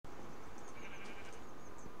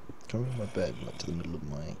Can I move my bed like to the middle of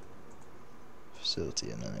my facility,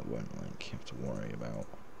 and then it won't like have to worry about.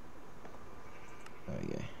 There we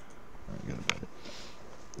go. Alright, go to bed.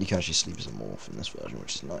 You can actually sleep as a morph in this version,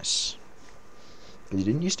 which is nice. But you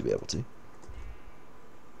didn't used to be able to.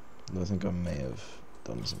 I think I may have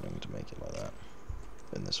done something to make it like that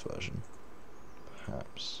in this version.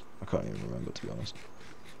 Perhaps. I can't even remember, to be honest.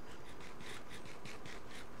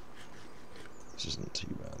 This isn't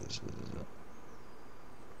too bad, this is it?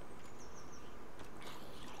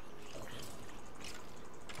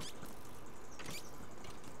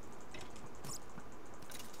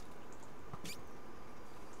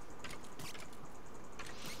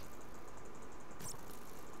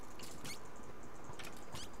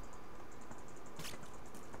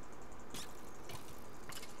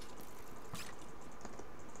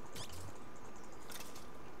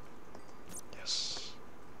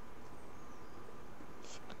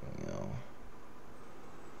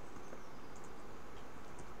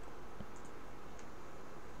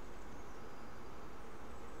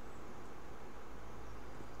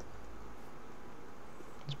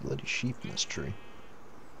 Bloody sheep in this tree.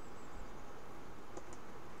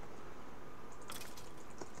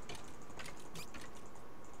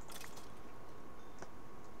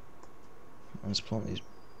 Let's plant these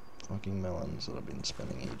fucking melons that I've been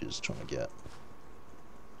spending ages trying to get.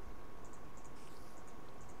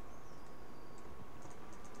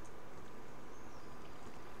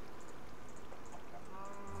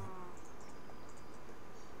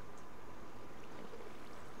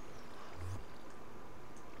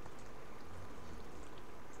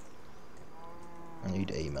 I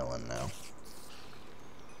need a melon now.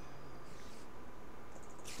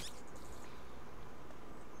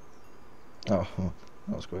 Oh,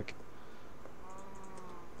 that was quick.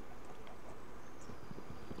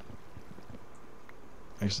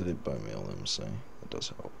 I guess I did bone meal them, so that does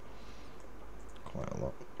help quite a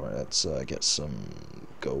lot. Right, let's get some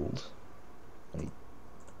gold.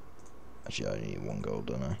 Actually, I only need 1 gold,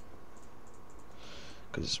 don't I?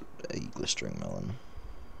 Because a glistering melon.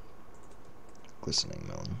 Glistening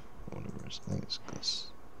melon, or whatever it is. I think it's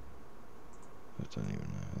I don't even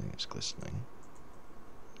know. I think it's glistening.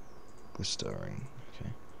 Glistering.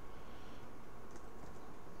 Okay.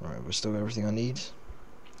 Right, have I still got everything I need?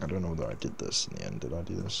 I don't know whether I did this in the end. Did I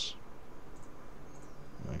do this?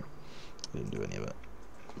 No. I didn't do any of it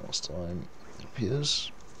last time, it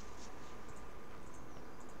appears.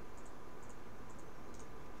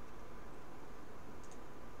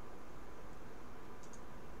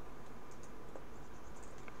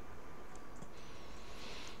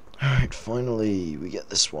 Alright, finally we get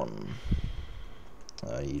this one.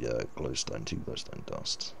 I need a glowstone, 2 glowstone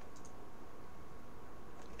dust.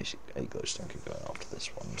 A glowstone could go after this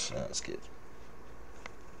one, so that's good.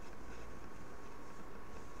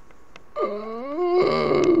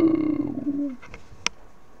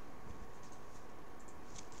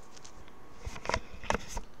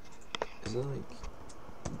 Is that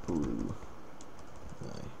like brew? No.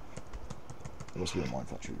 It must be a mind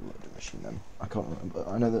factory related machine then. I can't remember.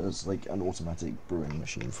 I know that there's like an automatic brewing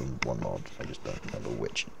machine from one mod. I just don't remember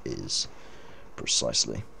which it is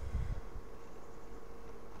precisely.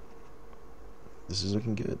 This is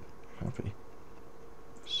looking good. Happy.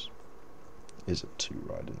 Is it 2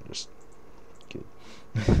 right? I didn't just good.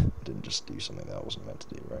 I didn't just do something that I wasn't meant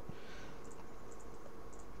to do, right?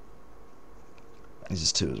 This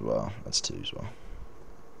is 2 as well. That's 2 as well.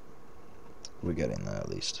 We're getting there at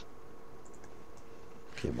least.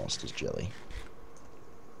 Cave Monsters Jelly.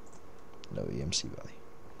 No EMC value.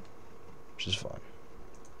 Which is fine.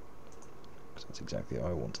 Because that's exactly how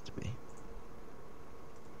I want it to be.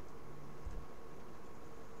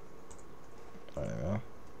 There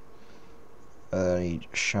we are. I need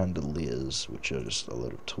chandeliers, which are just a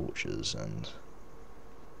load of torches, and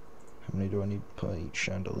how many do I need per each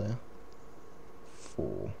chandelier?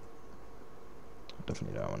 4. I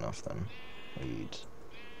definitely don't have enough then. I need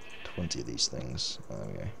 20 of these things. There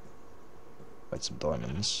we go. Wait, some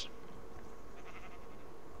diamonds.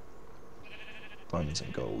 Diamonds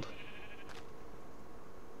and gold.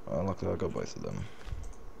 Oh, luckily I got both of them.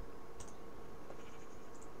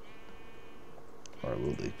 Or I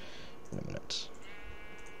will do in a minute.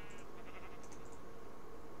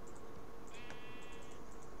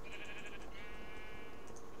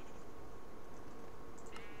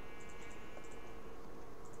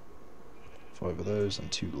 Five of those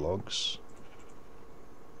and 2 logs.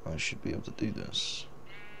 I should be able to do this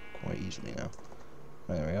quite easily now.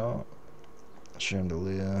 There we are.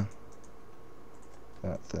 Chandelier.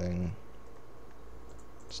 That thing.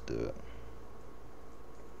 Let's do it.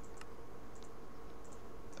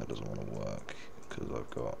 That doesn't want to work. because I've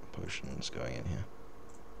got potions going in here.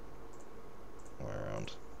 Way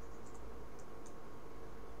around.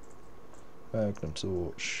 Magnum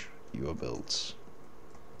torch, you are built.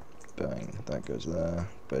 Bang, that goes there.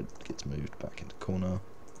 Bed gets moved back into corner.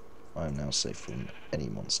 I am now safe from any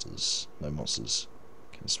monsters. No monsters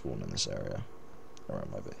can spawn in this area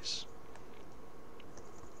around my base.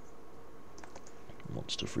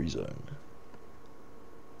 Monster free zone.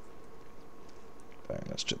 Bang,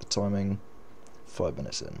 let's check the timing. 5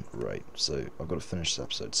 minutes in, right, so I've got to finish this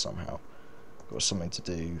episode somehow. I've got something to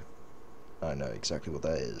do. I know exactly what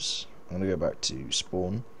that is. I'm going to go back to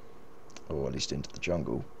spawn, or at least into the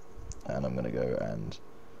jungle, and I'm going to go and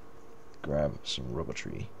grab some rubber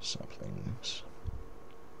tree saplings,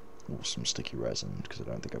 or some sticky resin, because I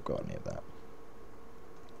don't think I've got any of that.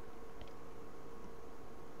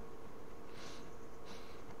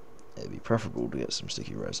 It'd be preferable to get some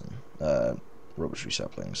sticky resin, rubber tree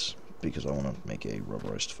saplings, because I want to make a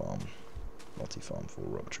rubberized farm, multi-farm for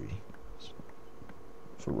rubber tree,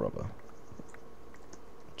 for rubber,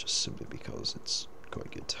 just simply because it's quite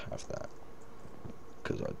good to have that,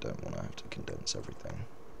 because I don't want to have to condense everything,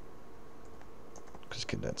 because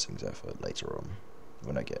condensing's effort later on.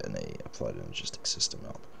 When I get an Applied Energistics system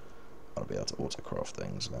up, I'll be able to auto-craft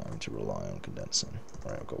things without having to rely on condensing.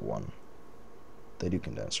 Alright, I've got one. They do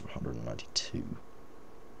condense for 192,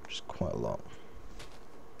 which is quite a lot,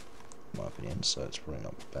 in my opinion, so it's probably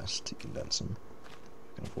not best to condense them.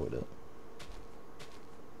 I can avoid it.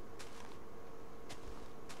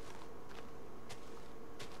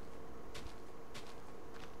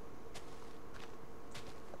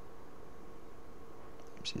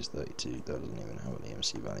 EMC is 32, that doesn't even have an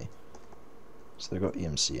EMC value. So they've got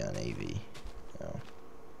EMC and AV now,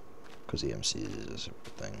 because EMC is a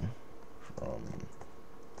separate thing from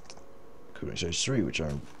Cooling Stage 3, which I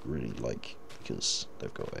really like, because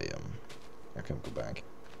they've got a chemical bag,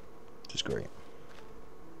 which is great.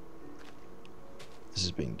 This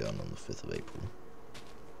is being done on the 5th of April.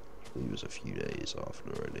 I believe it was a few days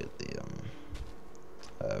after I did the,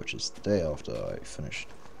 which is the day after I finished.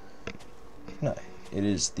 No, it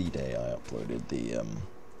is the day I uploaded the,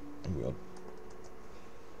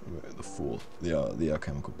 the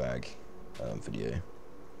alchemical bag video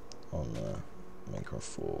on Minecraft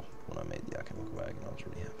 4 when I made the alchemical bag, and I was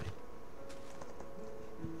really happy.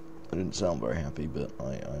 I didn't sound very happy, but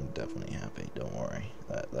I'm definitely happy. Don't worry.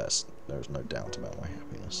 There's no doubt about my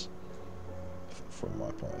happiness from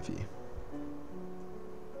my point of view.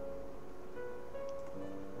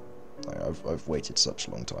 I've waited such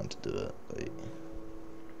a long time to do it.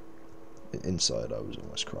 Inside, I was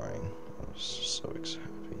almost crying. I was so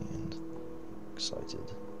happy and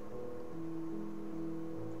excited.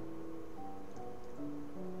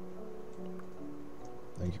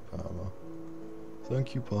 Thank you, Bahama.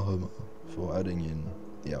 Thank you, Bahama, for adding in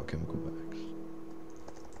the alchemical bags.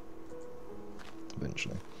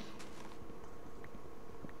 Eventually.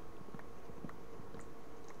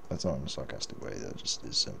 That's not in a sarcastic way, that just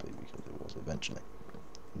is simply because it was eventually.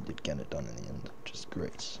 You did get it done in the end, which is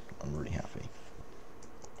great. I'm really happy.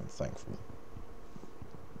 I'm thankful.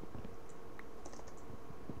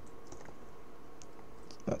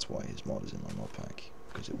 That's why his mod is in my mod pack,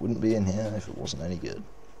 because it wouldn't be in here if it wasn't any good,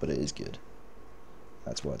 but it is good.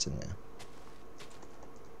 That's why it's in there.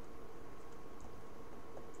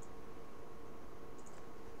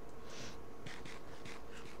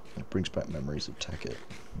 It brings back memories of Tackett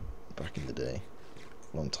back in the day,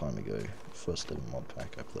 a long time ago. First ever mod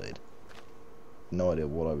pack I played. No idea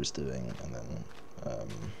what I was doing, and then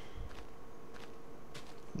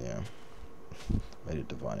yeah, made a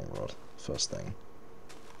divining rod. First thing,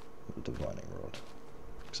 a divining rod,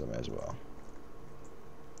 because I may as well.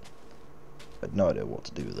 I had no idea what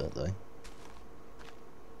to do with it though.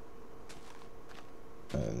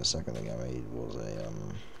 And the second thing I made was a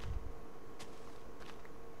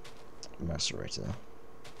macerator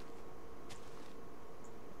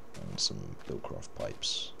and some Buildcraft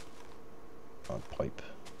pipes. I'd pipe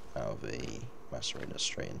out of a macerator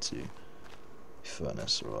straight into a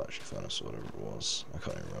furnace, or actually furnace, or whatever it was. I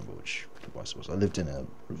can't even remember which device it was. I lived in a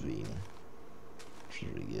ravine, which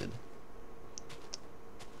was really good.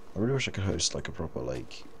 I really wish I could host like a proper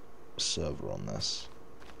like server on this.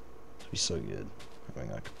 It'd be so good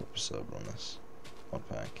having like a proper server on this mod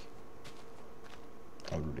pack.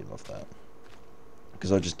 I would really love that,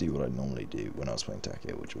 because I just do what I normally do when I was playing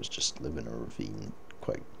Tackett, which was just live in a ravine,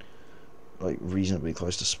 quite like reasonably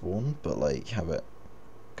close to spawn, but like have it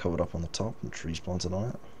covered up on the top and trees planted on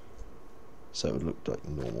it, so it would look like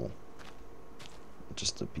normal,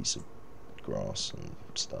 just a piece of grass and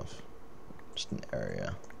stuff, just an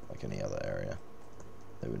area like any other area.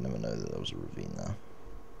 They would never know that there was a ravine there.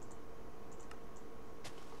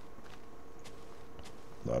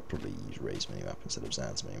 But I'd probably use Ray's Minimap instead of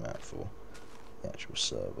Zan's Minimap for the actual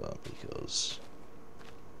server, because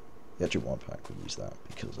the actual mod pack would use that,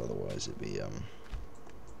 because otherwise it'd be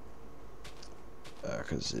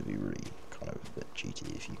really kind of a bit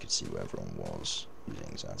cheaty if you could see where everyone was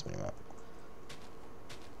using Zan's Minimap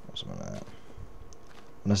or something like that.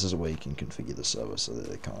 Unless there's a way you can configure the server so that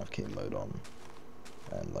they can't have key mode on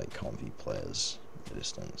and like can't view players at a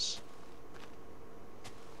distance.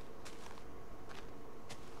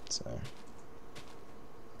 So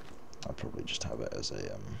I'd probably just have it as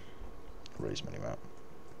a raised minimap.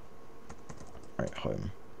 Alright,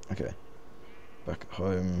 home. Okay. Back at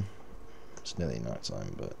home. It's nearly night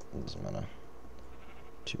time, but it doesn't matter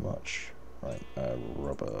too much. Right,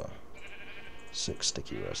 rubber, 6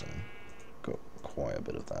 sticky resin. Got quite a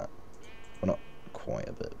bit of that. Well, not quite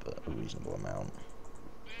a bit, but a reasonable amount.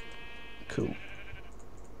 Cool.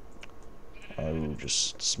 I will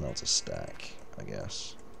just smelt a stack, I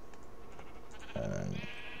guess. And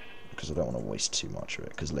because I don't want to waste too much of it,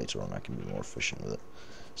 because later on I can be more efficient with it.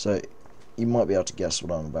 So you might be able to guess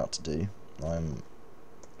what I'm about to do. I'm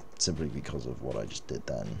simply because of what I just did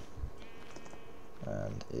then,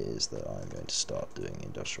 and it is that I'm going to start doing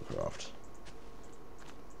industrial craft.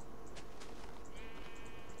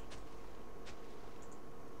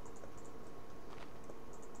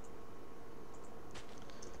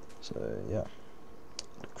 So yeah,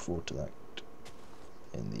 look forward to that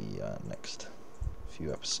in the next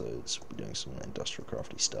few episodes. We'll be doing some industrial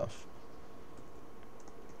crafty stuff,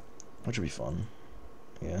 which will be fun,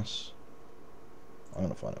 I guess. I'm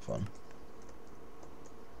gonna find it fun.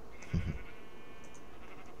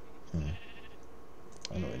 I'm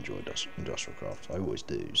gonna enjoy industrial craft. I always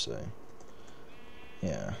do, so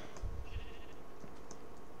yeah.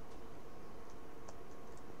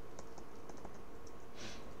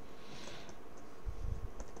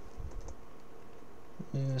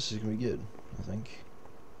 Yeah, this is gonna be good, I think.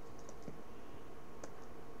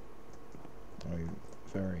 I'm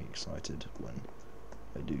very excited when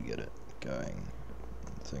I do get it going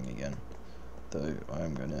thing again. Though I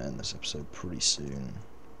am going to end this episode pretty soon,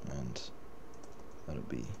 and that'll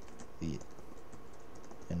be the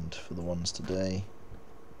end for the ones today,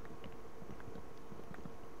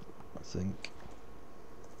 I think,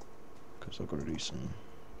 because I've got to do some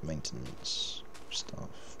maintenance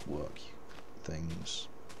stuff, work things.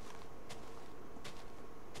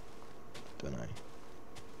 Don't know.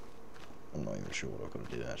 I'm not even sure what I've got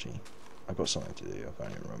to do actually. I've got something to do, I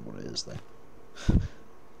can't even remember what it is though.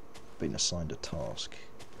 Been assigned a task,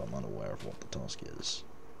 but I'm unaware of what the task is.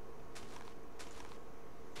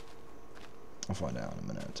 I'll find out in a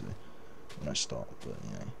minute or two when I start, but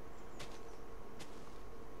you know.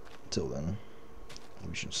 Until then,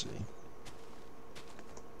 we shall see.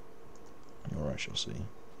 Or I shall see.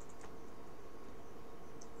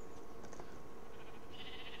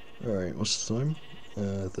 Alright, what's the time?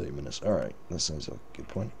 30 minutes. Alright, that sounds like a good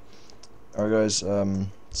point. Alright guys,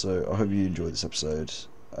 so I hope you enjoyed this episode.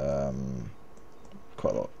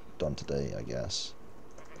 Quite a lot done today, I guess.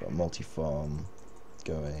 Got a multi-farm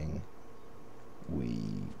going. We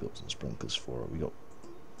built some sprinklers for it. We got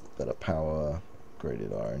better power,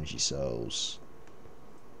 upgraded our energy cells.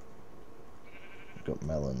 We got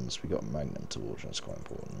melons. We got a Magnum torch, that's quite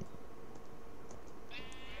important.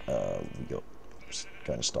 We got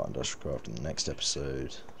going to start industrial craft in the next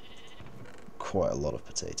episode. Quite a lot of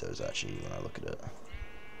potatoes actually when I look at it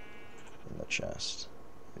in the chest.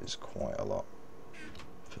 It is quite a lot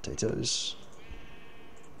of potatoes.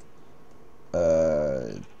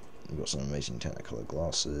 We've got some amazing Technicolor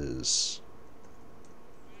glasses.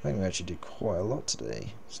 I think we actually did quite a lot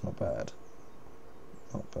today. It's not bad.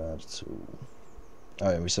 Not bad at all.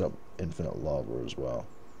 Oh yeah, we set up infinite lava as well,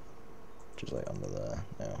 which is like under there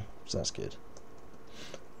now, so that's good.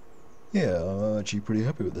 Yeah, I'm actually pretty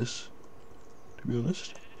happy with this, to be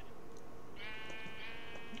honest.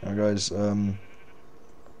 Alright guys,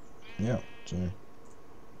 yeah, so,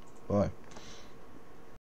 bye.